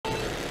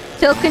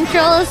Tilt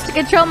controls to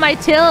control my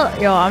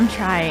tilt. Yo, I'm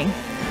trying.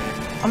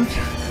 I'm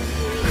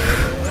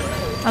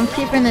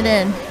keeping it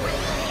in.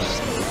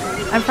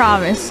 I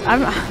promise.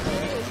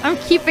 I'm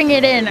keeping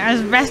it in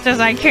as best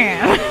as I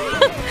can.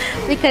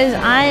 Because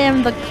I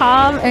am the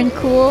calm and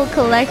cool,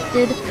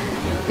 collected,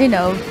 you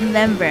know,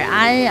 member.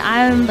 I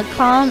am the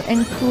calm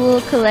and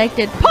cool,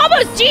 collected.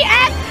 Pomos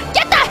GX!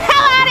 Get the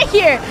hell out of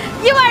here!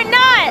 You are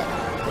not!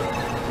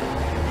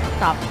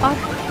 The fuck,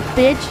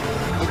 bitch?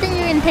 You think you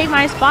can take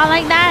my spot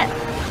like that?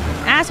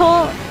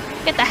 Asshole?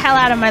 Get the hell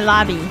out of my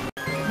lobby.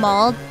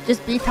 Mauled?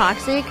 Just be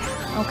toxic?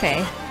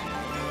 Okay.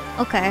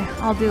 Okay,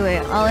 I'll do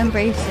it. I'll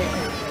embrace it.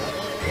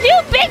 You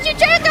bitch! You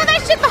trying to throw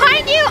that shit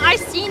behind you? I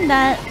seen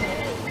that.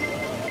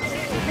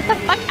 Get the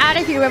fuck out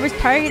of here, whoever's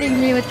targeting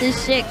me with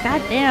this shit.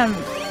 God damn.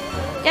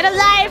 Get a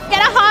life!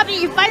 Get a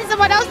hobby! Find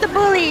someone else to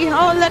bully!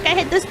 Oh, look, I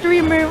hit the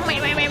streamer.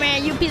 Wait,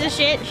 you piece of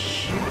shit.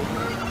 Shh.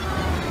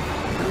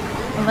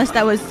 Unless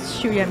that was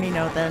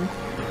Shuyamino, then.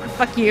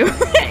 Fuck you.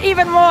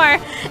 Even more.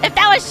 If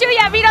that was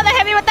Shuyamino that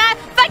hit me with that,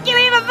 fuck you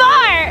even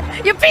more!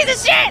 You piece of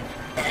shit!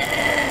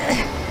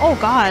 Oh,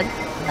 God.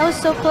 That was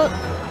so close.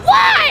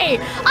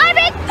 Why? I'm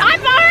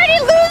already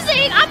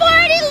losing! I'm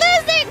already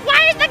losing!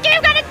 Why is the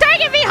game gonna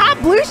target me, huh,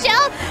 Blue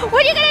Shell?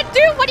 What are you gonna do?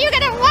 What are you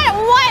gonna...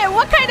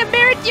 What kind of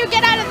merit do you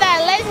get out of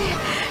that? Let's...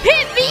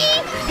 Hit me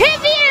and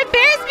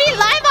embarrass me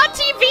live on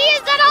TV?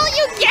 Is that all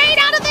you gain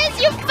out of this?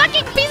 You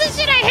fucking piece of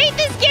shit! I hate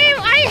this game!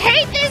 I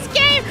hate this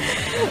game!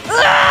 I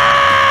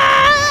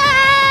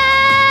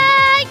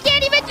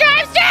can't even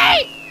drive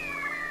straight!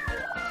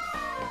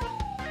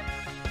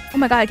 Oh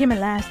my god, I came in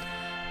last.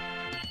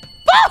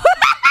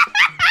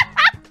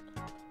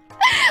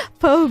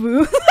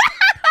 Pobu.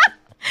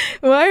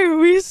 Why are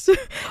we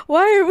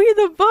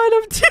the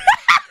bottom two?